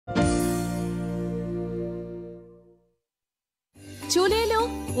চলে এলো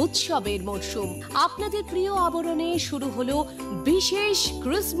উৎসবের মরশুম। আপনাদের প্রিয় আবরণে শুরু হলো বিশেষ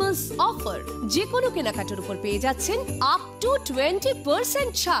ক্রিসমাস অফার। যে কোনো কেনাকাটার উপর পেয়ে যাচ্ছেন আপ টু 20%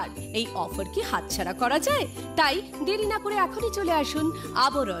 ছাড়। এই অফার কি হাতছাড়া করা যায়? তাই দেরি না করে এখনই চলে আসুন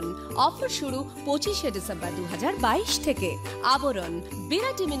আবরণ। অফার শুরু 25শে ডিসেম্বর 2022 থেকে। আবরণ,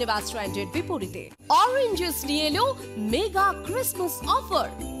 বিরাটি মিনি বাস স্ট্যান্ডের বিপরীতে। অরেঞ্জেস নিয়ে এলো মেগা ক্রিসমাস অফার।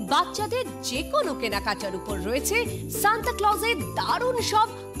 বাচ্চাদের যে কোনো কেনাকাটার উপর রয়েছে সান্তা ক্লজের দারুণ সব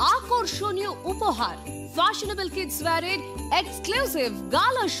আকর্ষণীয় উপহার। ফ্যাশনেবল কিডস ওয়্যারের এক্সক্লুসিভ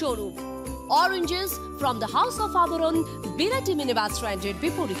গালা showroom. Oranges from the house of আবরণ, বিরাটি মিনি বাস স্ট্যান্ডের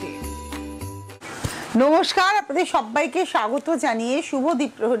বিপরীতে। নমস্কার, আপনাদের সবাইকে স্বাগত জানিয়ে শুভ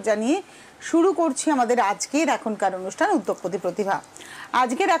দ্বীপ্রহর জানিয়ে শুরু করছি আমাদের আজকের এখনকার অনুষ্ঠান উদ্যোগপতি প্রতিভা।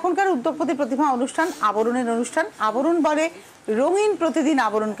 আজকের এখনকার উদ্যোগপতি প্রতিভা অনুষ্ঠান আবরণের অনুষ্ঠান। আবরণ বলে রঙিন প্রতিদিন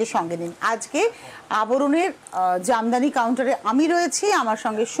আবরণকে সঙ্গে নিন। আজকে আবরণের জামদানি কাউন্টারে আমি রয়েছি, আমার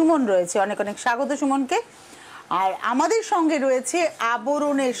সঙ্গে সুমন রয়েছে। অনেক অনেক স্বাগত সুমনকে। আর আমাদের সঙ্গে রয়েছে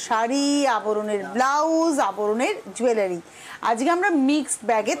আবরণের শাড়ি, আবরণের ব্লাউজ, আবরণের জুয়েলারি। আজকে আমরা মিক্সড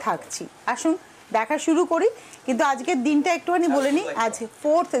ব্যাগে থাকছি। আসুন দেখা শুরু করি। কিন্তু আজকের দিনটা একটুখানি বলে নিই। আজ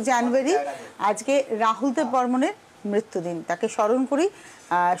 4 জানুয়ারি, আজকে রাহুল দেব বর্মনের মৃত্যুদিন। তাকে স্মরণ করি।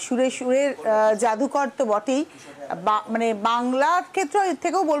 সুরে সুরের জাদুকর তো বটেই, মানে বাংলার ক্ষেত্রে এর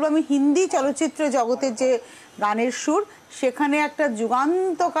থেকেও বলবো আমি হিন্দি চলচ্চিত্র জগতের যে গানের সুর, সেখানে একটা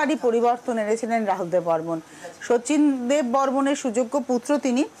যুগান্তকারী পরিবর্তন এনেছিলেন রাহুল দেব বর্মন। শচীন দেব বর্মনের সুযোগ্য পুত্র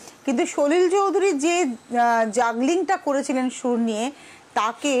তিনি, কিন্তু সলিল চৌধুরী যে জাগলিংটা করেছিলেন সুর নিয়ে,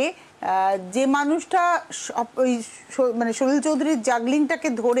 তাকে যে মানুষটা মানে সলিল চৌধুরীর জাগলিংটাকে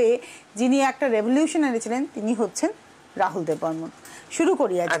ধরে যিনি একটা রেভলিউশন এনেছিলেন, তিনি হচ্ছেন রাহুল দেব বর্মন। শুরু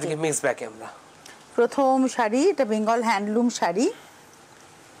করি আজকে মিক্স ব্যাগে। আমরা প্রথম শাড়ি, এটা বেঙ্গল হ্যান্ডলুম শাড়ি।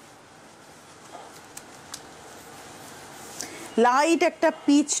 লাইট একটা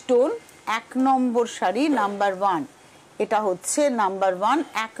পিচ টোন, 1 নম্বর শাড়ি, নাম্বার 1। এটা হচ্ছে নাম্বার 1,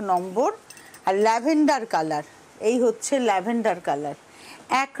 1 নম্বর। আর ল্যাভেন্ডার কালার, এই হচ্ছে ল্যাভেন্ডার কালার।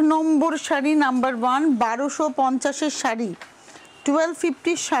 1 নম্বর শাড়ি, নাম্বার 1। 1250-এর শাড়ি,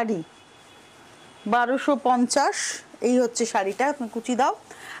 1250 শাড়ি, 1250। এই হচ্ছে শাড়িটা, আপনি কুচি দাও।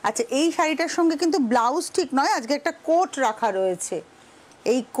 আচ্ছা, এই শাড়িটার সঙ্গে কিন্তু ব্লাউজ ঠিক নয়, আজকে একটা কোট রাখা রয়েছে।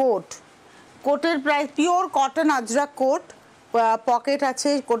 এই কোটের প্রায় pure cotton Ajrak coat, pocket আছে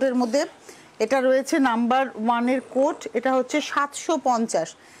কোটের মধ্যে। এটা রয়েছে নাম্বার 1-এর কোট। এটা হচ্ছে 750,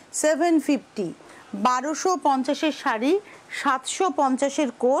 750। 1250-এর শাড়ি,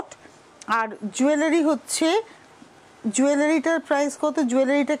 750-এর কোট। আর জুয়েলারি হচ্ছে, জুয়েলারিটার প্রাইস কত?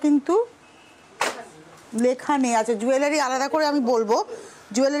 জুয়েলারিটা কিন্তু লেখা নেই। আচ্ছা, জুয়েলারি আলাদা করে আমি বলবো।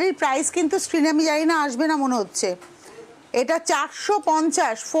 জুয়েলারির প্রাইস কিন্তু স্ক্রিনে আমি জানি না, আসবে না মনে হচ্ছে। এটা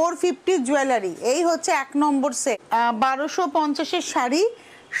 450, 450 জুয়েলারি। এই হচ্ছে 1 নম্বর সেট। 1250-এর শাড়ি,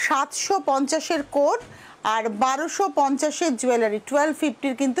 750-এর কোট, আর 1250-এর জুয়েলারি,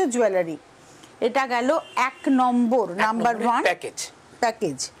 1250-র কিন্তু জুয়েলারি। এটা গেল 1 নম্বর, নাম্বার 1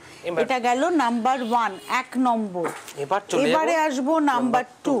 প্যাকেজ। এটা গেল নাম্বার 1, 1 নম্বর। এবারে আসবো নাম্বার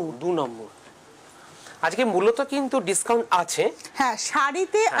 2 নম্বর। আজকে মূলত কিন্তু ডিসকাউন্ট আছে। হ্যাঁ,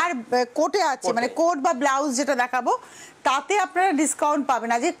 শাড়িতে আর কোটে আছে, মানে কোট বা ব্লাউজ যেটা দেখাবো তাতে আপনারা ডিসকাউন্ট পাবেন।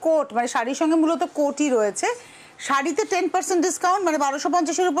 আজকে কোট মানে শাড়ির সঙ্গে মূলত কোটই রয়েছে। শাড়িতে 10% ডিসকাউন্ট, মানে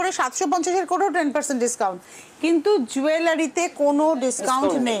 1250-এর উপরে 750-এর কোটেও 10% ডিসকাউন্ট। কিন্তু জুয়েলারিতে কোনো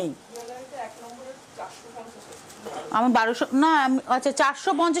ডিসকাউন্ট নেই। আমি 1200 না, আচ্ছা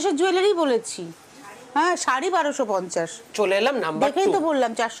 450-এর জুয়েলারি বলেছি। হ্যাঁ, শাড়ি 1250। চলে এলাম নাম্বার 2, দেখেই তো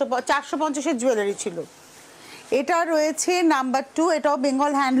বললাম 450-এর জুয়েলারি ছিল। এটা রয়েছে নাম্বার 2। এটাও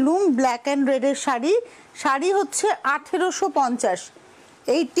বেঙ্গল হ্যান্ডলুম, ব্ল্যাক অ্যান্ড রেডের শাড়ি। শাড়ি হচ্ছে 1850,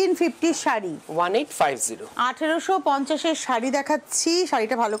 1850 শাড়ি, 1850। 1850-এর শাড়ি দেখাচ্ছি।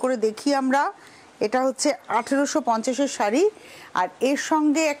 শাড়িটা ভালো করে দেখি আমরা। এটা হচ্ছে 1850-এর শাড়ি। আর এর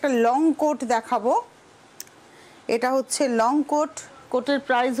সঙ্গে একটা লং কোট দেখাবো। এটা হচ্ছে লং কোট। কোটের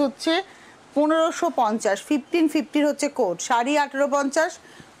প্রাইস হচ্ছে 1550, 1550 হচ্ছে কোট। শাড়ি 1850,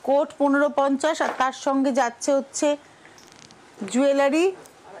 কোট 1550। আর তার সঙ্গে যাচ্ছে হচ্ছে জুয়েলারি।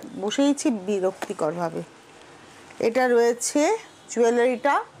 বসেইছি বিরক্তিকরভাবে। এটা রয়েছে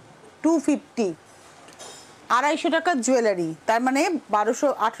জুয়েলারিটা 250, 250 টাকার জুয়েলারি। তার মানে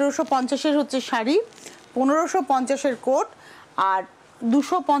 1850-এর হচ্ছে শাড়ি, 1550-এর কোট, আর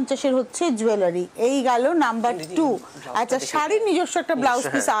 250-এর হচ্ছে জুয়েলারি। এই গেল নাম্বার 2। আচ্ছা, শাড়ির নিজস্ব একটা ব্লাউজ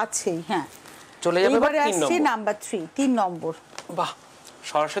পিস আছেই। হ্যাঁ, চলে যাবে এবারে আসছে নাম্বার 3 নম্বর। বাহ,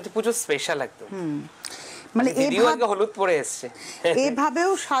 সরস্বতী পুজো স্পেশাল একদম। মানে এইভাবে হলুদ পরে এসেছে,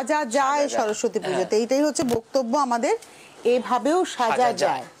 এভাবেও সাজা যায় সরস্বতী পুজোতে। এইটাই হচ্ছে বক্তব্য আমাদের, এভাবেও সাজা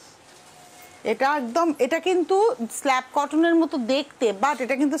যায়। এটা একদম, এটা কিন্তু স্ল্যাব কটনের মতো দেখতে, বাট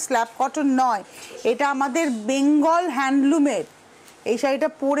এটা কিন্তু স্ল্যাব কটন নয়, এটা আমাদের বেঙ্গল হ্যান্ডলুমের। এই শাড়িটা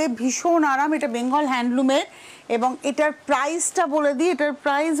পরে ভীষণ আরাম, এটা বেঙ্গল হ্যান্ডলুমের। এবং এটার প্রাইসটা বলে দিই, এটার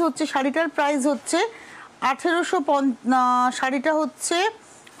প্রাইস হচ্ছে, শাড়িটার প্রাইস হচ্ছে 1850, শাড়িটা হচ্ছে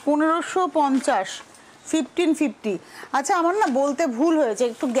 1550, 1550। আচ্ছা আমার না বলতে ভুল হয়েছে,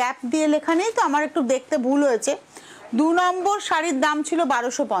 একটু গ্যাপ দিয়ে লেখা নেই তো, আমার একটু দেখতে ভুল হয়েছে। 2 নম্বর শাড়ির দাম ছিল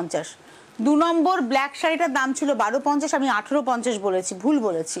 1250, 2 নম্বর ব্ল্যাক শাড়িটার দাম ছিল 1250, আমি 1850 বলেছি, ভুল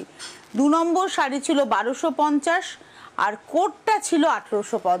বলেছি। 2 নম্বর শাড়ি ছিল 1250 আর কোটটা ছিল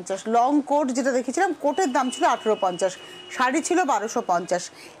 1850, লং কোট যেটা দেখেছিলাম কোটের দাম ছিল 1850, শাড়ি ছিল 1250।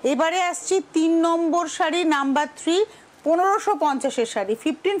 এবারে আসছি 3 নম্বর শাড়ি নাম্বার 3, 1550-এর শাড়ি,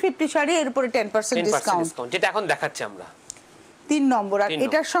 1550 শাড়ি, এর উপরে 10% ডিসকাউন্ট, যেটা এখন দেখাচ্ছি আমরা। 3 নম্বর, আর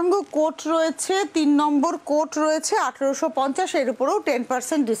এটার সঙ্গে কোট রয়েছে, 3 নম্বর কোট রয়েছে 1850, এর উপরেও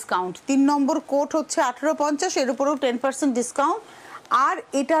 10% ডিসকাউন্ট। 3 নম্বর কোট হচ্ছে 1850, এর উপরেও 10% ডিসকাউন্ট। আর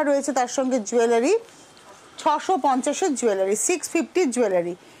এটা রয়েছে তার সঙ্গে জুয়েলারি, 650-এর জুয়েলারি, 650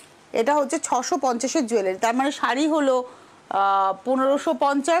 জুয়েলারি, এটা হচ্ছে 650-এর জুয়েলারি। তার মানে শাড়ি হলো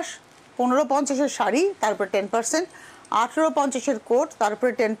 1550, 1550-এর শাড়ি, তারপর 10%, 1850-এর কোট,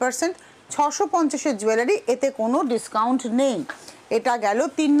 তারপরে 10%, 650-এর জুয়েলারি, এতে কোনো ডিসকাউন্ট নেই। এটা গেল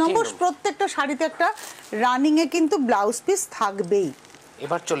 3 নম্বর। প্রত্যেকটা শাড়িতে একটা রানিংয়ে কিন্তু ব্লাউজ পিস থাকবেই।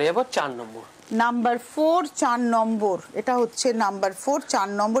 এবার চলে যাব 4 নম্বর, নাম্বার 4, 4 নম্বর, এটা হচ্ছে নাম্বার 4, 4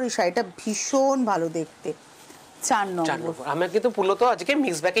 নম্বর। এই শাড়িটা ভীষণ ভালো দেখতে, 4 নম্বর। আমরা কিন্তু মূলত আজকে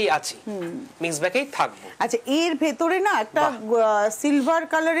মিক্স ব্যাগেই আছি, মিক্স ব্যাগেই থাকবো। আচ্ছা এর ভেতরে না একটা সিলভার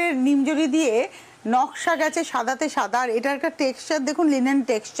কালারের নিমজরি দিয়ে নকশা গেছে, সাদাতে সাদা, আর এটার একটা টেক্সচার দেখুন, লিনেন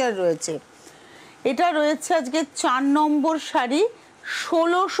টেক্সচার রয়েছে। এটা রয়েছে আজকে 4 নম্বর শাড়ি,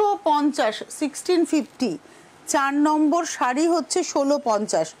 1650, 1650, 4 নম্বর শাড়ি হচ্ছে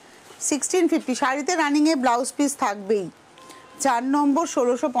 1650, 1650। শাড়িতে রানিংয়ে ব্লাউজ পিস থাকবেই। 4 নম্বর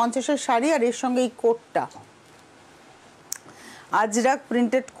 1650-এর শাড়ি, আর এর সঙ্গে এই কোটটা আজরাক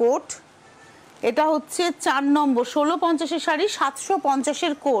প্রিন্টেড কোট। এটা হচ্ছে 4 নম্বর 1650-এর শাড়ি,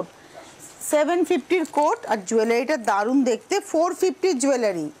 750-এর কোট, 750-র কোট, আর জুয়েলারিটা দারুণ দেখতে, 450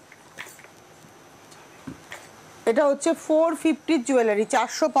 জুয়েলারি। এটা হচ্ছে 450 জুয়েলারি,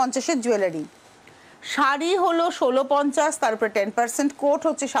 450-এর জুয়েলারি। শাড়ি হলো 1650, তারপরে 10%, কোট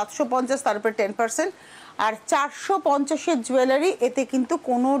হচ্ছে 750, তারপরে 10%, আর 450-এর জুয়েলারি, এতে কিন্তু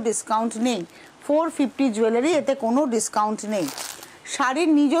কোনো ডিসকাউন্ট নেই। 450 জুয়েলারি, এতে কোনো ডিসকাউন্ট নেই। শাড়ির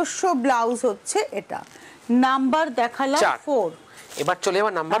নিজস্ব ব্লাউজ হচ্ছে এটা। নাম্বার দেখালাম 4, এবার চলে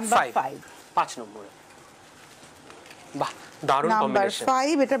যাবে নাম্বার 5, 5 নম্বরে। বাহ, দারুণ কম্বিনেশন। নাম্বার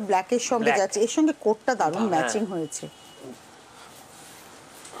 5, এটা ব্ল্যাকের সঙ্গে যাচ্ছে, এর সঙ্গে কোটটা দারুণ ম্যাচিং হয়েছে।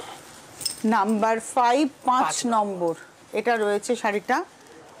 নাম্বার 5, 5 নম্বর, এটা রয়েছে শাড়িটা,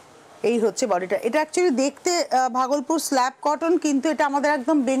 এই হচ্ছে বডিটা। এটা অ্যাকচুয়ালি দেখতে ভাগলপুর স্ল্যাব কটন, কিন্তু এটা আমাদের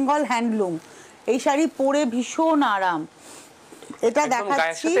একদম বেঙ্গল হ্যান্ডলুম। এই শাড়ি পরে ভীষণ আরাম। এটা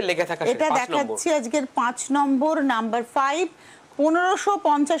দেখাচ্ছি, এটা দেখাচ্ছি আজকের 5 নম্বর, নাম্বার 5,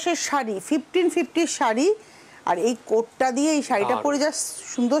 1550-এর শাড়ি, 1550 শাড়ি, আর এই কোটটা দিয়ে এই শাড়িটা পরে যা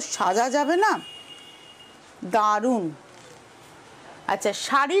সুন্দর সাজা যাবে না, দারুণ। আচ্ছা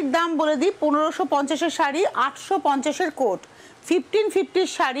শাড়ির দাম বলে দিই, 1550-এর শাড়ি, 850-এর কোট, 1550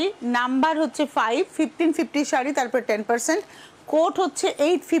 শাড়ি, নাম্বার হচ্ছে 5, 1550 শাড়ি, তারপর 10%, কোট হচ্ছে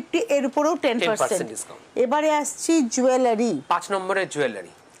 850, এর উপরেও 10% ডিসকাউন্ট। এবারে আসছি জুয়েলারি, 5 নম্বরের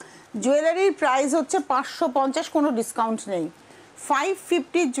জুয়েলারি। জুয়েলারির প্রাইস হচ্ছে 550, কোনো ডিসকাউন্ট নেই।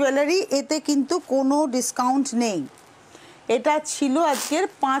 550 জুয়েলারি, এতে কিন্তু কোনো ডিসকাউন্ট নেই। এটা ছিল আজকের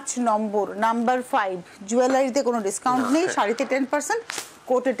 5 নম্বর, নাম্বার 5। জুয়েলারিতে কোনো ডিসকাউন্ট নেই, শাড়িতে 10%,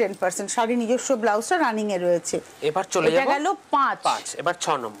 কোটে 10%, শাড়ি নিজস্ব ব্লাউজটা রানিং এ রয়েছে। এবার চলে যাব, এটা গেল 5, এবার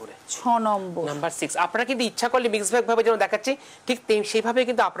 6 নম্বরে, 6 নম্বর, নাম্বার 6। আপনারা কিন্তু ইচ্ছা করলে মিক্স ব্যাগ ভাবে যেন দেখাচ্ছি ঠিক সেইভাবে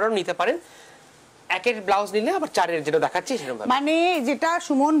কিন্তু আপনারাও নিতে পারেন। একের ব্লাউজ নিলে আবার 4-এর যেটা দেখাচ্ছি সেরকম, মানে যেটা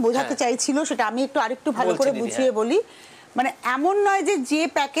সুমন বোঝাতে চাইছিল সেটা আমি একটু আরেকটু ভালো করে বুঝিয়ে বলি। মানে এমন নয় যে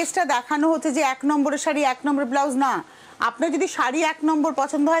প্যাকেজটা দেখানো হচ্ছে যে 1 নম্বরের শাড়ি 1 নম্বরের ব্লাউজ, না। আপনার যদি শাড়ি 1 নম্বর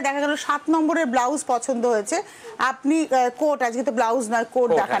পছন্দ হয়, দেখা গেল 7 নম্বরের ব্লাউজ পছন্দ হয়েছে, আপনি কোট, আজকে তো ব্লাউজ নয় কোট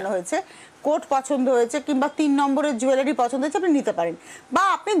দেখানো হয়েছে, কোট পছন্দ হয়েছে, কিংবা 3 নম্বরের জুয়েলারি পছন্দ হয়েছে, আপনি নিতে পারেন। বা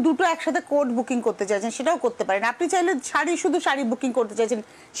আপনি দুটো একসাথে কোট বুকিং করতে চাইছেন, সেটাও করতে পারেন। আপনি চাইলে শুধু শাড়ি বুকিং করতে চাইছেন,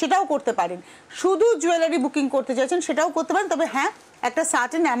 সেটাও করতে পারেন। শুধু জুয়েলারি বুকিং করতে চাইছেন, সেটাও করতে পারেন। তবে হ্যাঁ, একটা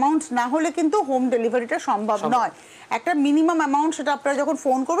সার্টেন অ্যামাউন্ট না হলে কিন্তু হোম ডেলিভারিটা সম্ভব নয়। একটা মিনিমাম অ্যামাউন্ট, সেটা আপনারা যখন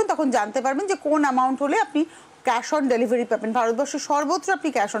ফোন করবেন তখন জানতে পারবেন যে কোন অ্যামাউন্ট হলে আপনি ক্যাশ অন ডেলিভারি পাবেন। ভারতবর্ষের সর্বত্র আপনি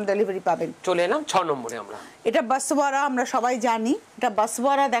ক্যাশ অন ডেলিভারি পাবেন। চলে এলাম 6 নম্বরে আমরা। এটা বাসওয়ারা, আমরা সবাই জানি এটা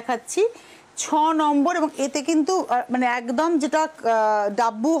বাসওয়ারা দেখাচ্ছি। 6 নম্বর, এবং এতে কিন্তু মানে একদম যেটা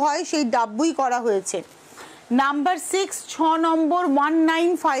ডাব্বু হয় সেই ডাব্বুই করা হয়েছে। নাম্বার 6 6 নম্বর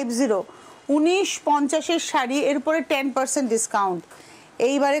 1950 1950-এর শাড়ি, এরপরে 10% ডিসকাউন্ট।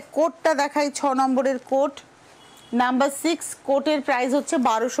 এইবারে কোটটা দেখাই, 6 নম্বরের কোট নাম্বার 6, কোটের প্রাইস হচ্ছে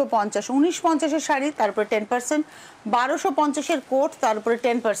 1250। 1950-এর শাড়ি, তারপরে 10%, 1250-এর কোট, তারপরে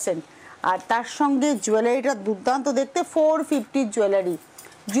 10%। আর তার সঙ্গে জুয়েলারিটা দুর্দান্ত দেখতে, 450 জুয়েলারি।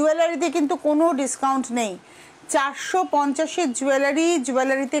 জুয়েলারিতে কিন্তু কোনো ডিসকাউন্ট নেই। 450-এর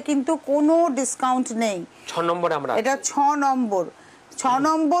জুয়েলারিতে কিন্তু কোনো ডিসকাউন্ট নেই। 6 নম্বর আমরা এটা 6 নম্বর। 6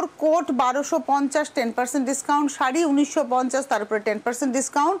 নম্বর কোট 1250, 10% ডিসকাউন্ট। শাড়ি 1950, তারপরে 10%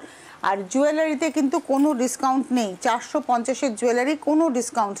 ডিসকাউন্ট। আর জুয়েলারিতে কিন্তু কোনো ডিসকাউন্ট নেই। 450-এর জুয়েলারি কোনো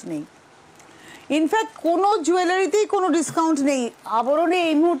ডিসকাউন্ট নেই। ইনফ্যাক্ট কোনো জুয়েলারিতেই কোনো ডিসকাউন্ট নেই। আবরণে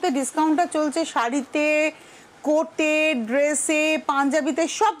এই মুহূর্তে ডিসকাউন্টটা চলছে শাড়িতে, কোটে, ড্রেসে, পাঞ্জাবিতে,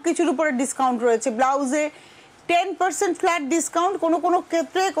 সব কিছুর উপরে ডিসকাউন্ট রয়েছে। ব্লাউজে 10% ফ্ল্যাট ডিসকাউন্ট, কোনো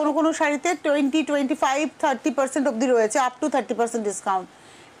ক্ষেত্রে কোনো শাড়িতে 20, 25, 30% অবধি রয়েছে, আপ টু 30% ডিসকাউন্ট।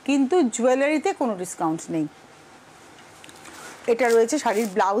 কিন্তু জুয়েলারিতে কোনো ডিসকাউন্ট নেই। এটা রয়েছে শাড়ির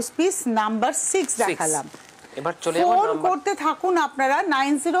ব্লাউজ পিস নাম্বার 6 দেখালাম। এবার চলে ফোন করতে থাকুন আপনারা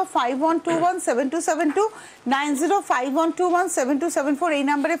 9051217272, 9051217274 এই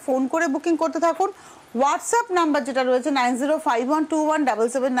নাম্বারে ফোন করে বুকিং করতে থাকুন। হোয়াটসঅ্যাপ নাম্বার যেটা রয়েছে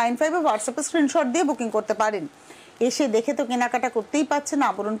 9051217795, হোয়াটসঅ্যাপে স্ক্রিনশট দিয়ে বুকিং করতে পারেন। এসে দেখে তো কেনাকাটা করতেই পাচ্ছেন।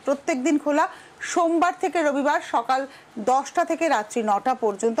 আবরণ প্রত্যেক দিন খোলা, সোমবার থেকে রবিবার সকাল 10টা থেকে রাত্রি 9টা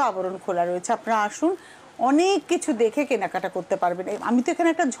পর্যন্ত আবরণ খোলা রয়েছে। আপনারা আসুন, অনেক কিছু দেখে কেনাকাটা করতে পারবেন। আমি তো এখানে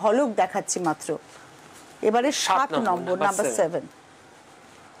একটা ঝলক দেখাচ্ছি মাত্র। এবারে 7 নম্বর নাম্বার 7,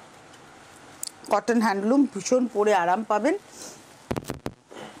 কটন হ্যান্ডলুম, ভীষণ পরে আরাম পাবেন।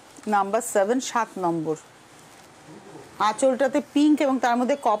 নাম্বার 7, 7 নম্বর। আঁচলটাতে পিঙ্ক এবং তার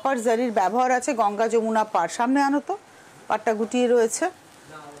মধ্যে কপার জারির ব্যবহার আছে। গঙ্গা যমুনা পার, সামনে আনো তো, পাটটা গুটিয়ে রয়েছে,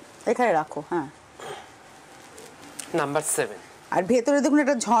 এখানে রাখো। হ্যাঁ, নাম্বার 7। আর ভেতরে দেখুন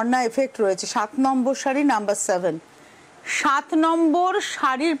একটা ঝর্ণা এফেক্ট রয়েছে। 7 নম্বর শাড়ি নাম্বার 7। 7 নম্বর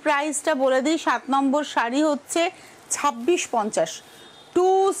শাড়ির প্রাইসটা বলে দিই। 7 নম্বর শাড়ি হচ্ছে 2650,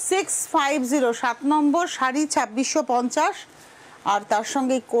 2650। 7 নম্বর শাড়ি 2650। আর তার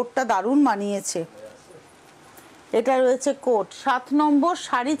সঙ্গে এই কোটটা দারুণ মানিয়েছে। এটা রয়েছে কোট। 7 নম্বর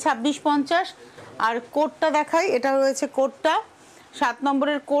শাড়ি 2650, আর কোটটা দেখাই, এটা রয়েছে কোটটা। 7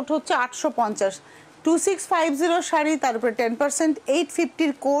 নম্বরের কোট হচ্ছে 850। 2650 শাড়ি, তার উপরে 10%,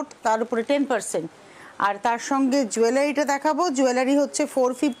 850-র কোট, তার উপরে 10%। আর তার সঙ্গে জুয়েলারিটা দেখাবো। জুয়েলারি হচ্ছে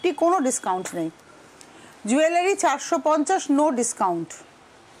 450, কোনো ডিসকাউন্ট নেই। Jewellery 450, no discount.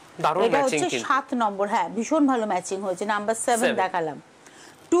 এটা হচ্ছে 7 নম্বর। হ্যাঁ, ভীষণ ভালো ম্যাচিং হয়েছে। নাম্বার 7 দেখালাম।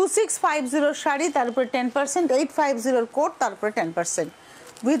 2650 শাড়ি, তার উপরে 10%, 850-র কোট, তার উপরে 10%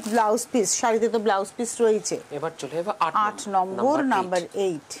 উইথ ব্লাউজ পিস। শাড়িতে তো ব্লাউজ পিস রয়েছে। এবার চলে যাবে 8 নম্বর নাম্বার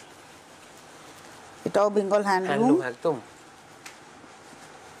 8। এটাও বেঙ্গল হ্যান্ডলুম একদম।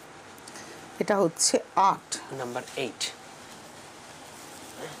 এটা হচ্ছে 8 নাম্বার 8।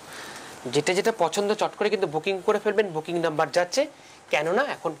 যেটা পছন্দ চট করে কিন্তু বুকিং করে ফেলবেন। বুকিং নাম্বার যাচ্ছে, কেননা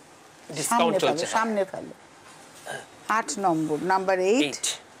এখন ডিসকাউন্ট চলছে। সামনে ফেলে। 8 নম্বর নাম্বার 8।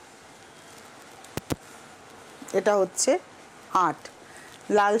 এটা হচ্ছে 8,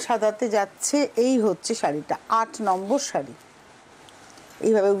 লাল সাদাতে যাচ্ছে। এই হচ্ছে শাড়িটা, 8 নম্বর শাড়ি।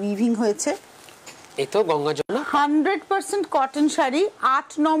 এইভাবে উইভিং হয়েছে। এই তো গঙ্গা যমুনা 100% কটন শাড়ি। 8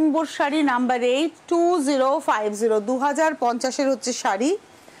 নম্বর শাড়ি নাম্বার 8, 2050, 2050-এর হচ্ছে শাড়ি।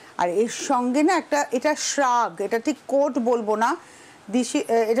 আর এর সঙ্গে না একটা, এটা শ্রাগ, এটা ঠিক কোট বলবো না,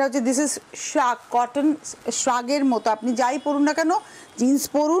 এটা হচ্ছে দিস ইজ শ্রাগ, কটন শ্রাগের মতো। আপনি যাই পরুন না কেন, জিন্স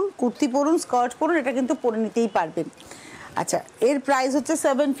পরুন, কুর্তি পরুন, স্কার্ট পরুন, এটা কিন্তু পরে নিতেই পারবেন। আচ্ছা, এর প্রাইস হচ্ছে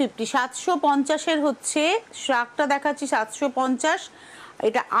 750। 750-এর হচ্ছে শ্রাগটা দেখাচ্ছি, 750।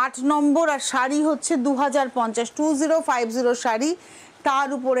 এটা 8 নম্বর। আর শাড়ি হচ্ছে 2050, 2050 শাড়ি, তার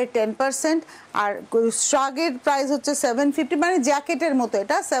উপরে 10%। আর শ্রাগের প্রাইস হচ্ছে 750, মানে জ্যাকেটের মতো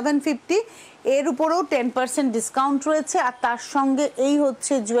এটা 750। এর উপরেও 10% ডিসকাউন্ট রয়েছে। আর তার সঙ্গে এই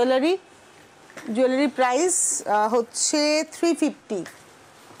হচ্ছে জুয়েলারি প্রাইস হচ্ছে 350।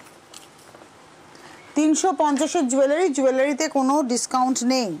 350-এর জুয়েলারিতে কোনো ডিসকাউন্ট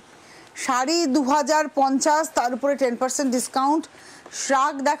নেই। শাড়ি 2050, তার উপরে 10% ডিসকাউন্ট।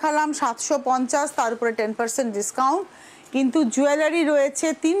 শ্রাগ দেখালাম 750, তার উপরে 10% ডিসকাউন্ট। কিন্তু জুয়েলারি রয়েছে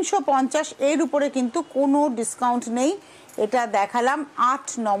 350, এর উপরে কিন্তু কোনো ডিসকাউন্ট নেই। এটা দেখালাম 8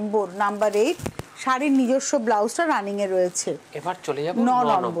 নম্বর নাম্বার 8। শাড়ির নিজস্ব ব্লাউজটা রানিং এ রয়েছে। এবার চলে যাব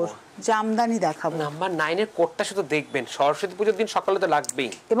 9 নম্বর জামদানি দেখাবো। নাম্বার 9 এর কোটটা শুধু দেখবেন, সরস্বতী পুজোর দিন সকালে তো লাগবেই।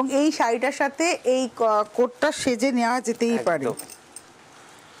 এবং এই শাড়িটার সাথে এই কোটটা সেজে নেওয়া যেতেই পারে।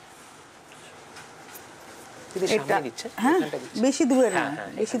 দিদি সামনে দিচ্ছে, হ্যাঁ এখানটা দিচ্ছে। বেশি দূরে না, হ্যাঁ,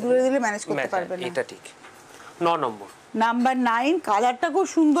 বেশি দূরে দিলে ম্যানেজ করতে পারবে না। এটা ঠিক। 9 নম্বর। নাম্বার 9, কালারটা খুব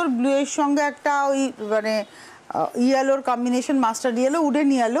সুন্দর, ব্লু এর সঙ্গে একটা ওই মানে ইয়েলোর combination, mustard yellow, wooden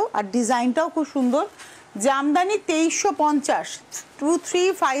yellow, আর ডিজাইনটাও খুব সুন্দর। জামদানি 2350,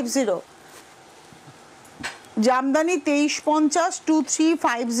 2350, জামদানি 2350,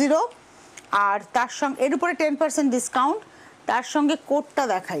 2350। আর তার সঙ্গে এর উপরে 10% ডিসকাউন্ট। তার সঙ্গে কোটটা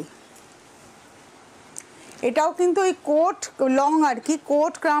দেখাই, এটাও কিন্তু ওই কোট লং আর কি,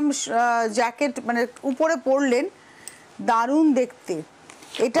 কোট ক্রাম জ্যাকেট, মানে উপরে পরলেন দারুণ দেখতে।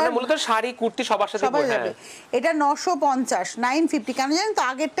 এটা মূলত শাড়ি কুর্তি সবার সাথে সবাই যাবে। এটা 950, 950। কেন জানেন তো,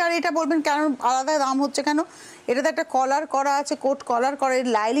 আগেরটা আর এটা বলবেন কেন আলাদা দাম হচ্ছে কেন? এটাতে একটা কলার করা আছে, কোট কলার করা, এর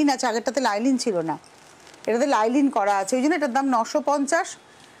লাইলিন আছে, আগেরটাতে লাইলিন ছিল না, এটাতে লাইলিন করা আছে, ওই জন্য এটার দাম 950।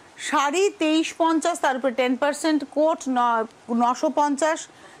 শাড়ি 2350, তার উপরে 10%, কোট 950,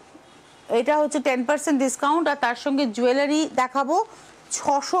 এটা হচ্ছে 10% ডিসকাউন্ট। আর তার সঙ্গে জুয়েলারি দেখাবো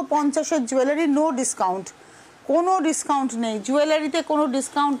 650-এর জুয়েলারি, নো ডিসকাউন্ট, কোনো ডিসকাউন্ট নেই জুয়েলারিতে, কোনো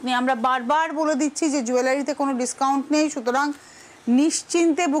ডিসকাউন্ট নেই। আমরা বারবার বলে দিচ্ছি যে জুয়েলারিতে কোনো ডিসকাউন্ট নেই, সুতরাং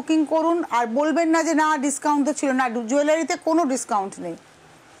নিশ্চিন্তে বুকিং করুন। আর বলবেন না যে না ডিসকাউন্ট তো ছিল না, জুয়েলারিতে কোনো ডিসকাউন্ট নেই।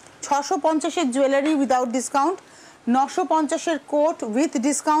 650-এর jewellery without discount, 950-এর coat with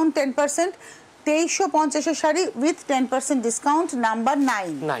discount 10%, 2350-এর sari with 10% discount. Number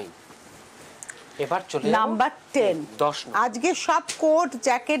 9। এবার চলে নাম্বার 10। 10। আজকে সব কোট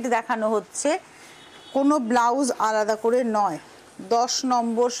জ্যাকেট দেখানো হচ্ছে, কোনো ব্লাউজ আলাদা করে নয়। 10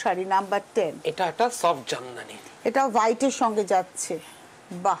 নম্বর শাড়ি, নাম্বার 10। এটা একটা সফট জামদানি, এটা হোয়াইটের সঙ্গে যাচ্ছে,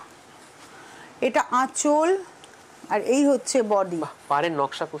 বাহ। এটা আঁচল আর এই হচ্ছে বডি, পাড়ের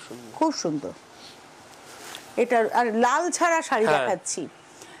নকশা খুব সুন্দর, খুব সুন্দর। এটা আর লাল ছাড়া শাড়ি দেখাচ্ছি।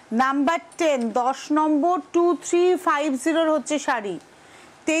 নাম্বার 10, 10 নম্বর, 2350 হচ্ছে শাড়ি,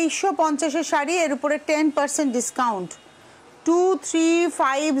 2350-এর শাড়ি, এর উপরে 10% ডিসকাউন্ট,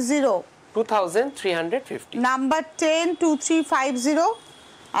 2350, 2350। নাম্বার 10, 2350।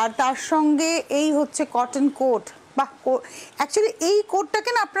 আর তার সঙ্গে এই হচ্ছে কটন কোট, বাহ। অ্যাকচুয়ালি এই কোটটাকে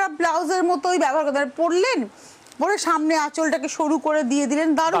না আপনারা ব্লাউজের মতোই ব্যবহার করতে পারেন, পরলেন, পরে সামনে আঁচলটাকে সরু করে দিয়ে দিলেন,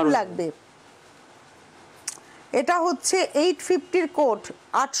 দারুণ লাগবে। এটা হচ্ছে 850-এর কোট,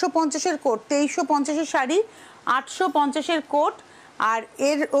 850-এর কোট, 2350-এর শাড়ি, 850-এর কোট। আর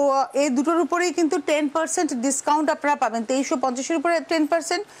এই দুটোর উপরেই কিন্তু 10% ডিসকাউন্ট আপনারা পাবেন। 2350-এর উপরে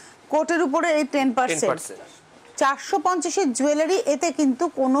 10%, কোটের উপরে এই 10%। 450-এর জুয়েলারি, এতে কিন্তু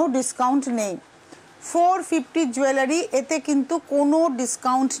কোনো ডিসকাউন্ট নেই। 450 জুয়েলারি, এতে কিন্তু কোনো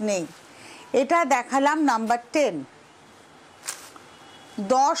ডিসকাউন্ট নেই। এটা দেখালাম নাম্বার 10।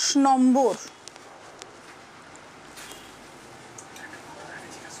 10 নম্বর,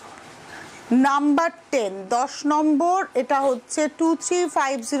 নাম্বার 10, 10 নম্বর, এটা হচ্ছে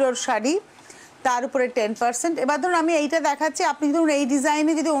 2350-এর শাড়ি, তার উপরে 10%। এবার ধরুন আমি এইটা দেখাচ্ছি, আপনি ধরুন এই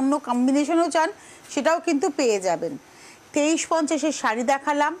ডিজাইনে যদি অন্য কম্বিনেশনও চান সেটাও কিন্তু পেয়ে যাবেন। 2350-এর শাড়ি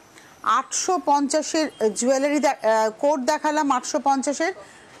দেখালাম, 850-এর জুয়েলারি কোট দেখালাম, 850-এর।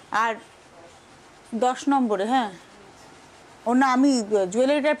 আর 10 নম্বরে, হ্যাঁ ও না, আমি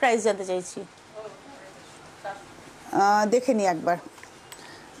জুয়েলারিটার প্রাইস জানতে চাইছি, দেখে নিই একবার।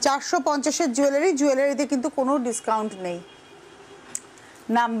 450-এর জুয়েলারিতে কিন্তু কোনো ডিসকাউন্ট নেই।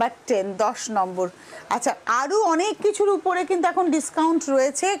 নাম্বার 10, 10 নম্বর। আচ্ছা, আরো অনেক কিছুর উপরে কিন্তু এখন ডিসকাউন্ট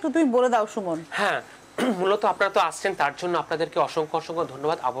রয়েছে, একটু তুমি বলে দাও সুমন। হ্যাঁ, মূলত আপনারা তো আসছেন, তার জন্য আপনাদেরকে অসংখ্য অসংখ্য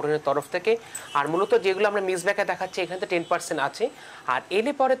ধন্যবাদ আবরণের তরফ থেকে। আর মূলত যেগুলো আমরা মিক্সব্যাগে দেখাচ্ছি, এখানে তো 10% আছে, আর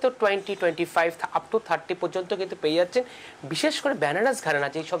এলে পরে তো 20, 25 আপ টু 30 পর্যন্ত কিন্তু পেয়ে যাচ্ছেন। বিশেষ করে বেনারস ঘরানা,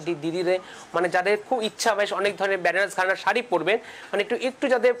 যেসব দিদিদের মানে যাদের খুব ইচ্ছা বেশ অনেক ধরনের বেনারস ঘরানার শাড়ি পরবেন, মানে একটু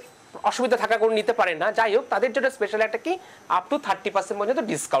যাদের অসুবিধা থাকা কোনো নিতে পারেন না, যাই হোক তাদের জন্য স্পেশাল একটা কি আপ টু 30% পর্যন্ত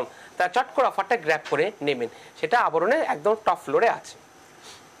ডিসকাউন্ট, তারা চট করে অফারটা গ্র্যাব করে নেবেন। সেটা আবরণের একদম টপ ফ্লোরে আছে।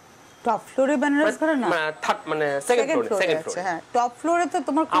 টপ ফ্লোরে বেনারস ঘরানা, মানে সেকেন্ড ফ্লোরে। হ্যাঁ, টপ ফ্লোরে তো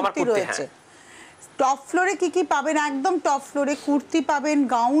তোমার কুর্তি রয়েছে। টপ ফ্লোরে কি কি পাবেন? একদম টপ ফ্লোরে কুর্তি পাবেন,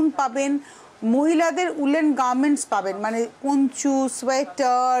 গাউন পাবেন, মহিলাদের উলেন গার্মেন্টস পাবেন, মানে পঞ্চু,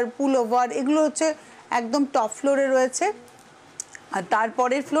 সোয়েটার, পুলোভার, এগুলো হচ্ছে একদম টপ ফ্লোরে রয়েছে। আর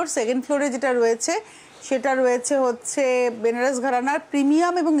তারপরের ফ্লোর, সেকেন্ড ফ্লোরে যেটা রয়েছে সেটা রয়েছে হচ্ছে বেনারস ঘরানার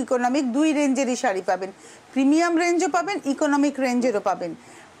প্রিমিয়াম এবং ইকোনমিক দুই রেঞ্জেরই শাড়ি পাবেন। প্রিমিয়াম রেঞ্জও পাবেন, ইকোনমিক রেঞ্জেরও পাবেন।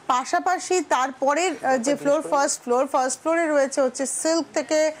 পাশাপাশি তারপরের যে ফার্স্ট ফ্লোরে রয়েছে হচ্ছে সিল্ক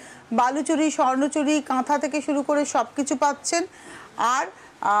থেকে বালুচুরি, স্বর্ণচুরি, কাঁথা থেকে শুরু করে সব কিছু পাচ্ছেন। আর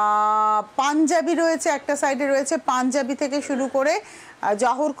পাঞ্জাবি রয়েছে, একটা সাইডে রয়েছে পাঞ্জাবি থেকে শুরু করে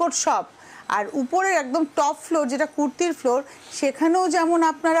জহরকোট সব। আর উপরের একদম টপ ফ্লোর যেটা কুর্তির ফ্লোর, সেখানেও যেমন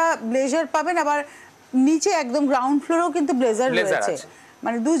আপনারা ব্লেজার পাবেন, আবার নিচে একদম গ্রাউন্ড ফ্লোরেও কিন্তু ব্লেজার রয়েছে।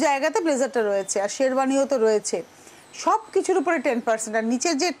 মানে দু জায়গাতে ব্লেজারটা রয়েছে, আর শেরওয়ানিও তো রয়েছে, সব কিছুর উপরে 10%। আর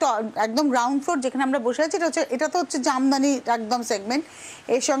নিচের যে একদম গ্রাউন্ড ফ্লোর যেখানে আমরা বসে আছি, এটা তো হচ্ছে জামদানি একদম সেগমেন্ট।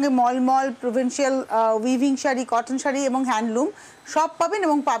 এর সঙ্গে মল provincial weaving sari, cotton sari এবং হ্যান্ডলুম সব পাবেন,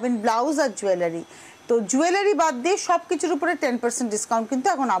 এবং পাবেন ব্লাউজ আর জুয়েলারি। তো জুয়েলারি বাদ দিয়ে সব কিছুর উপরে 10% ডিসকাউন্ট কিন্তু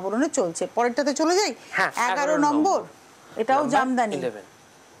এখন আবরণে চলছে। পরেরটাতে চলে যাই, 11 নম্বর, এটাও জামদানি,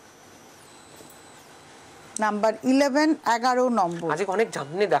 নাম্বার 11, 11 নম্বর। আজকে অনেক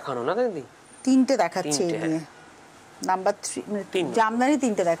জামদানি দেখানো না দিদি? তিনটে দেখাচ্ছি এই নিয়ে, নাম্বার 3 জামদানি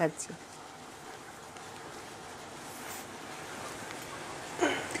তিনটে দেখাচ্ছি।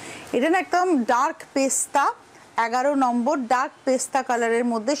 এটা না একদম ডার্ক পেস্তা, 11 নম্বর, ডার্ক পেস্তা কালারের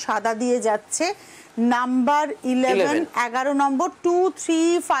মধ্যে সাদা দিয়ে যাচ্ছে, নাম্বার 11, 11 নম্বর,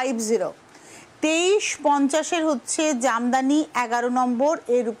 2350। 2350 হচ্ছে জামদানি, 11 নম্বর,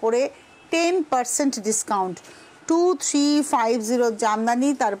 এর উপরে 10% ডিসকাউন্ট। 2350 জামদানি,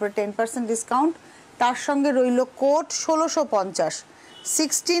 তারপরে 10% ডিসকাউন্ট। তার সঙ্গে রইল কোট 1650,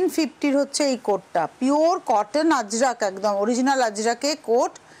 1650 হচ্ছে এই কোটটা, পিওর কটন আজরাক, একদম অরিজিনাল আজরাকে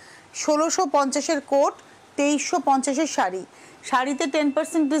কোট, 1650 কোট, 2350 শাড়ি। শাড়িতে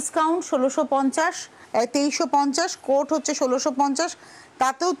 10% ডিসকাউন্ট, 1650, 2350, কোট হচ্ছে 1650,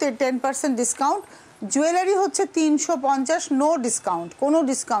 তাতেও 10% ডিসকাউন্ট। জুয়েলারি হচ্ছে 350, নো ডিসকাউন্ট, কোনো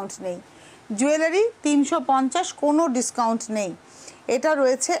ডিসকাউন্ট নেই। জুয়েলারি 350, কোনো ডিসকাউন্ট নেই। এটা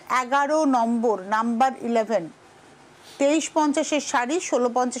রয়েছে 11 নম্বর, নাম্বার 11, 2350 শাড়ি,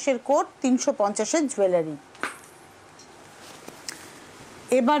 1650 কোট, 350 জুয়েলারি।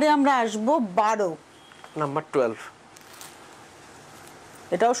 এবারে আমরা আসবো 12, নাম্বার 12,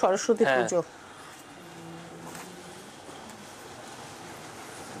 এটাও সরস্বতী পুজো।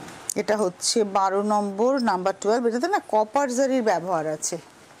 এটা হচ্ছে 12 নম্বর, নাম্বার 12। এটাতে না কপার জারির ব্যবহার আছে,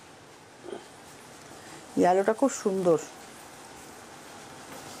 ইয়ালোটা খুব সুন্দর।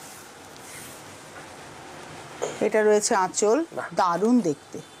 এটা রয়েছে আঁচল, দারুণ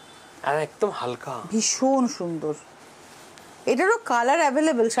দেখতে, আর একদম হালকা, ভীষণ সুন্দর। এটারও কালার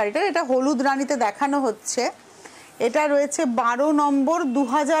অ্যাভেলেবেল শাড়িটার, এটা হলুদ রানীতে দেখানো হচ্ছে। এটা রয়েছে 12 নম্বর,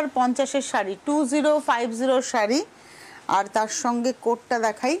 2050 শাড়ি, 2050 শাড়ি। আর তার সঙ্গে কোটটা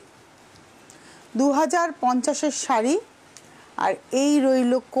দেখাই, 2050 শাড়ি, আর এই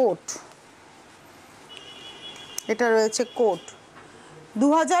রইল কোট, এটা রয়েছে কোট,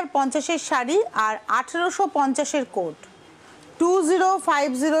 2050 শাড়ি আর 1850 কোট,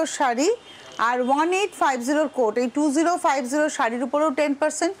 2050 শাড়ি আর 1850 কোট। এই 2050 শাড়ির উপরেও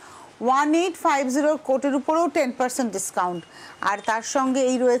 10%, 1850 কোটের উপরেও 10% ডিসকাউন্ট। আর তার সঙ্গে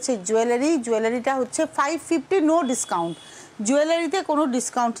এই রয়েছে জুয়েলারি, জুয়েলারিটা হচ্ছে 550, নো ডিসকাউন্ট। জুয়েলারিতে কোনো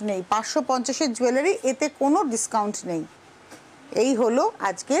ডিসকাউন্ট নেই, 550 জুয়েলারি, এতে কোনো ডিসকাউন্ট নেই। এই হলো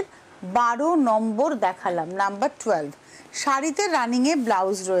আজকের 12 নম্বর দেখালাম, নাম্বার 12। শাড়িতে রানিংয়ে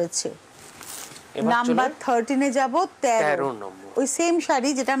ব্লাউজ রয়েছে। নাম্বার 13-এ যাব, 13 নম্বর, ওই সেম শাড়ি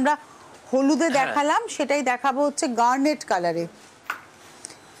যেটা আমরা হলুদে দেখালাম সেটাই দেখাবো হচ্ছে গার্নেট কালারে।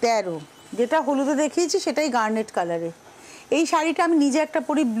 13, যেটা হলুদে দেখিয়েছি সেটাই গার্নেট কালারে। এই শাড়িটা আমি নিজে একটা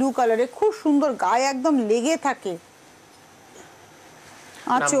পরি ব্লু কালারে, খুব সুন্দর, গায়ে একদম লেগে থাকে।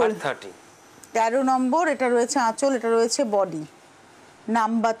 আঁচল 13 নম্বর, এটা রয়েছে আঁচল, এটা রয়েছে বডি।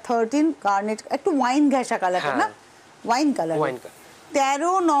 নাম্বার 13 গার্নেট, একটু ওয়াইন ঘাসা কালারটা না, ওয়াইন কালার।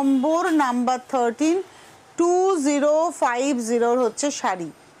 13 নম্বর, নাম্বার 13, 2050 হচ্ছে শাড়ি।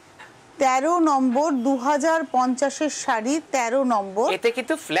 13 নম্বর, 2050 শাড়ি, 13 নম্বর। এতে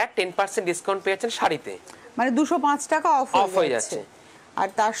কিন্তু ফ্ল্যাট 10% ডিসকাউন্ট পেয়েছেন শাড়িতে, মানে 205 টাকা অফ হয়ে যাচ্ছে। আর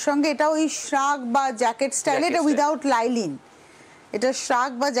তার সঙ্গে এটা ওই শ্রাগ বা জ্যাকেট স্টাইল, এটা উইদাউট লাইলিন, এটা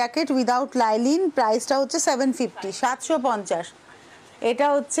শ্রাগ বা জ্যাকেট উইদাউট লাইলিন। প্রাইসটা হচ্ছে 750, 750। এটা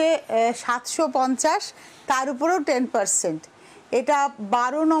হচ্ছে 750, তার উপরেও 10%। এটা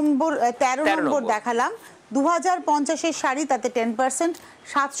 12 নম্বর, 13 নম্বর দেখালাম, 2050 শাড়ি, তাতে 10%,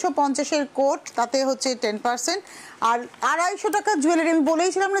 750 কোট, তাতে হচ্ছে 10%। আর 250 টাকার জুয়েলারি, আমি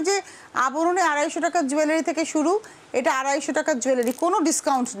বলেইছিলাম না যে আবরণে 250 টাকার জুয়েলারি থেকে শুরু, এটা 250 টাকার জুয়েলারি, কোনো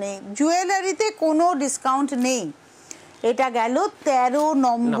ডিসকাউন্ট নেই, জুয়েলারিতে কোনো ডিসকাউন্ট নেই। এটা গেল 13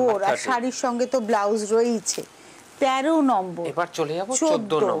 নম্বর, আর শাড়ির সঙ্গে তো ব্লাউজ রয়েছে। 13 নম্বর। এবার চলে যাব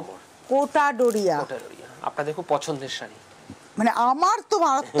 14 নম্বর, কোটা ডোরিয়া। আপনাদের খুব পছন্দের শাড়ি, মানে আমার তো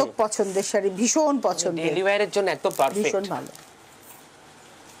মারাত্মক পছন্দের শাড়ি, ভীষণ পছন্দের, ডেইলি ওয়্যারের জন্য একদম পারফেক্ট, ভীষণ ভালো।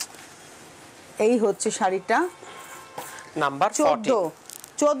 এই হচ্ছে শাড়িটা, নাম্বার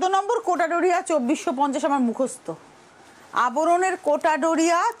 14 নম্বর কোটা ডোরিয়া, 2450 আমার মুখস্থ। আবরণের কোটা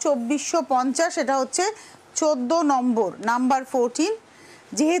ডোরিয়া 2450, এটা হচ্ছে 14 নম্বর, নাম্বার 14।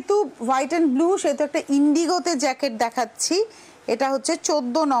 যেহেতু হোয়াইট অ্যান্ড ব্লু, সেহেতু একটা ইন্ডিগোতে জ্যাকেট দেখাচ্ছি। এটা হচ্ছে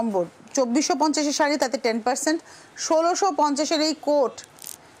 14 নম্বর, 2450 শাড়ি, তাতে 10%, 1650 এই কোট,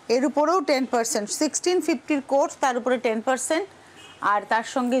 এর উপরেও 10%, 1650 কোট, তার উপরে 10%। আর তার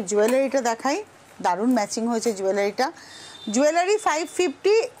সঙ্গে জুয়েলারিটা দেখাই, দারুণ ম্যাচিং হয়েছে জুয়েলারিটা। জুয়েলারি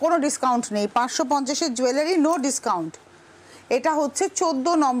 550, কোনো ডিসকাউন্ট নেই, 550-এর জুয়েলারি নো ডিসকাউন্ট। এটা হচ্ছে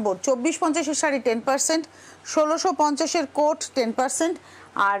 14 নম্বর, 2450-এর শাড়ি 10%, 1650-এর কোট 10%,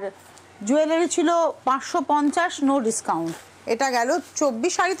 আর জুয়েলারি ছিল 550, নো ডিসকাউন্ট। এটা গেল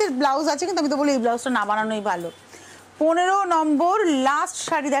 24। শাড়িতে ব্লাউজ আছে, কিন্তু আমি তো বলি এই ব্লাউজটা না বানানোই ভালো। 15 নম্বর লাস্ট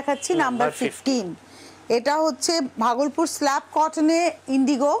শাড়ি দেখাচ্ছি, নাম্বার 15। এটা হচ্ছে ভাগলপুর স্ল্যাব কটনে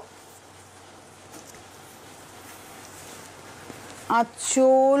ইন্ডিগো।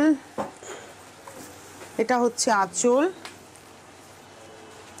 আঁচল, এটা হচ্ছে আঁচল,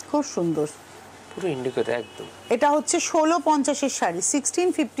 খুব সুন্দর, পুরো ইন্ডিগোতে একদম। এটা হচ্ছে 1650-এর শাড়ি,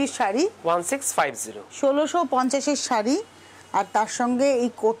 1650-এর শাড়ি, 1650, 1650-এর শাড়ি। আর তার সঙ্গে এই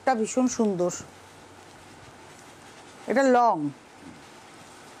কোটটা ভীষণ সুন্দর, এটা লং,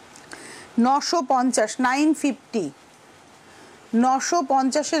 950, 950,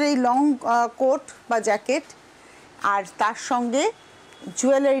 950-এর এই লং কোট বা জ্যাকেট। আর তার সঙ্গে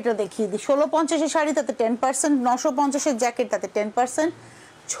জুয়েলারিটা দেখিয়ে দিই, 1650-এর শাড়ি তাতে 10%, 950-এর জ্যাকেট তাতে 10%,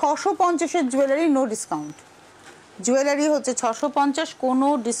 650-এর জুয়েলারি নো ডিসকাউন্ট। জুয়েলারি হচ্ছে 650, কোনো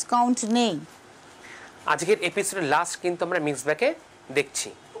ডিসকাউন্ট নেই। আজকের এপিসোডের লাস্ট কিন্তু আমরা মিক্স ব্যাগে দেখছি।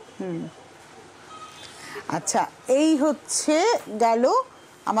 আচ্ছা, এই হচ্ছে গেল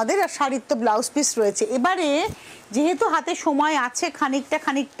আমাদের। আর শাড়ির তো ব্লাউজ পিস রয়েছে। এবারে যেহেতু হাতে সময় আছে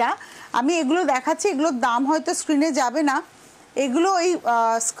খানিকটা, আমি এগুলো দেখাচ্ছি, এগুলোর দাম হয়তো স্ক্রিনে যাবে না। এগুলো এই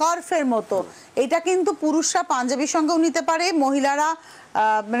স্কার্ফের মতো। এটা কিন্তু পুরুষরা পাঞ্জাবির সঙ্গেও নিতে পারে, মহিলারা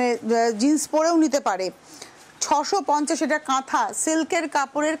মানে জিন্স পরেও নিতে পারে। 650, এটা কাঁথা, সিল্কের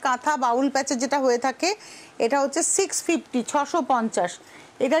কাপড়ের কাঁথা বাউল প্যাচের যেটা হয়ে থাকে, এটা হচ্ছে 650, 650।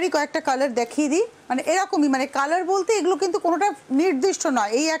 এটারই কয়েকটা কালার দেখিয়ে দিই, মানে এরকমই, মানে কালার বলতে এগুলো কিন্তু কোনোটা নির্দিষ্ট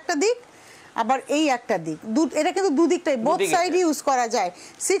নয়, এই একটা দিক আবার এই একটা দিক, এটা কিন্তু দুদিকটাই, বোথ সাইড ইউজ করা যায়।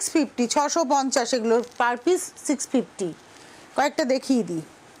 650, 650, এগুলো পার পিস 650। কয়েকটা দেখিয়ে দিই,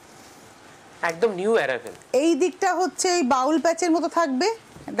 একদম নিউ অ্যারাইভেল। এই দিকটা হচ্ছে এই বাউল প্যাচের মতো থাকবে,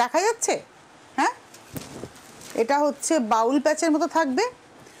 দেখা যাচ্ছে? হ্যাঁ, এটা হচ্ছে বাউল প্যাচের মতো থাকবে।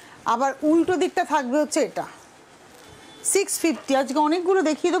 আবার উল্টো দিকটা থাকবে হচ্ছে এটা 650। আজকে অনেকগুলো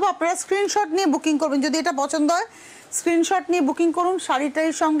দেখিয়ে দেবো, আপনারা স্ক্রিনশট নিয়ে বুকিং করবেন। যদি এটা পছন্দ হয় স্ক্রিনশট নিয়ে বুকিং করুন,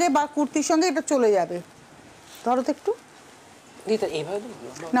 শাড়িটার সঙ্গে বা কুর্তির সঙ্গে এটা চলে যাবে। ধরো তো একটু,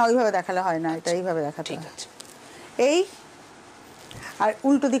 না ওইভাবে দেখালে হয় না, এটা এইভাবে দেখাতে ঠিক হয়। আছে। এই আর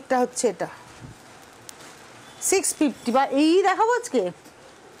উল্টো দিকটা হচ্ছে এটা 650, বা এই দেখাবো আজকে।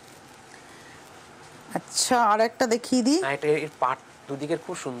 আচ্ছা, আর একটা দেখিয়ে দিই, এর পাট দুদিকের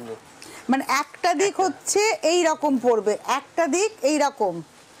খুব সুন্দর, মানে একটা দিক হচ্ছে এই রকম পড়বে, একটা দিক এই রকম,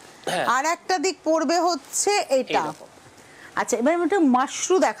 আর একটা দিক পড়বে হচ্ছে এটা। আচ্ছা, এবার আমি একটা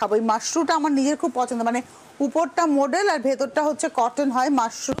মাশরু দেখাবো। এই মাশরুটা আমার নিজের খুব পছন্দ, মানে উপরটা মডেল আর ভেতরটা হচ্ছে কটন হয়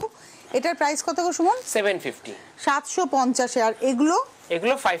মাশরু। এটার প্রাইস কত গো সুমন? 750, 750। আর এগুলো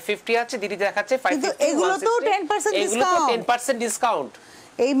 550 আছে, দিদি দেখাচ্ছে 550। কিন্তু এগুলো তো 10% ডিসকাউন্ট, 10% ডিসকাউন্ট।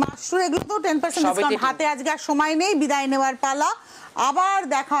 এই মাশরু এগুলো তো 10% ডিসকাউন্ট। হাতে আজকে আর সময় নেই, বিদায় নেওয়ার পালা। আবার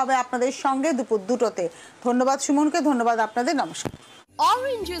দেখা হবে আপনাদের সঙ্গে দুপুর 2টোতে। ধন্যবাদ সুমনকে, ধন্যবাদ আপনাদের, নমস্কার।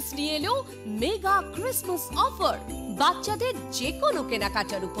 অরেঞ্জেস নিয়ে এলো মেগা ক্রিসমাস অফার। বাচ্চাদের যে কোনো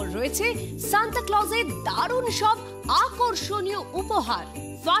কেনাকাটার উপর রয়েছে সান্তা ক্লজের দারুণ সব আকর্ষণীয় উপহার।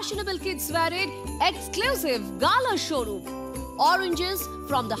 ফ্যাশনেবল কিডস ওয়্যারের এক্সক্লুসিভ গালা showroom. Oranges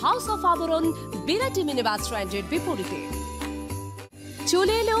from the house of আবরণ, বিরাটি মিনিবাস স্ট্যান্ডের বিপরীতে।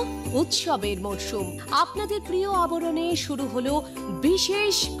 চলে এলো উৎসবের মরশুম। আপনাদের প্রিয় আবরণে শুরু হলো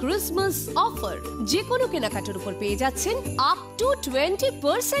বিশেষ ক্রিসমাস অফার। যে কোনো কেনাকাটার উপর পেয়ে যাচ্ছেন আপ টু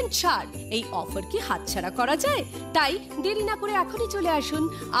 20% ছাড়। এই অফার কি হাতছাড়া করা যায়? তাই দেরি না করে এখনই চলে আসুন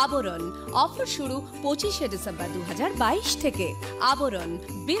আবরণ। অফার শুরু 25শে ডিসেম্বর 2022 থেকে। আবরণ,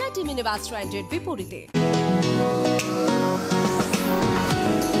 বিরাটি মিনিবাস স্ট্যান্ডের বিপরীতে।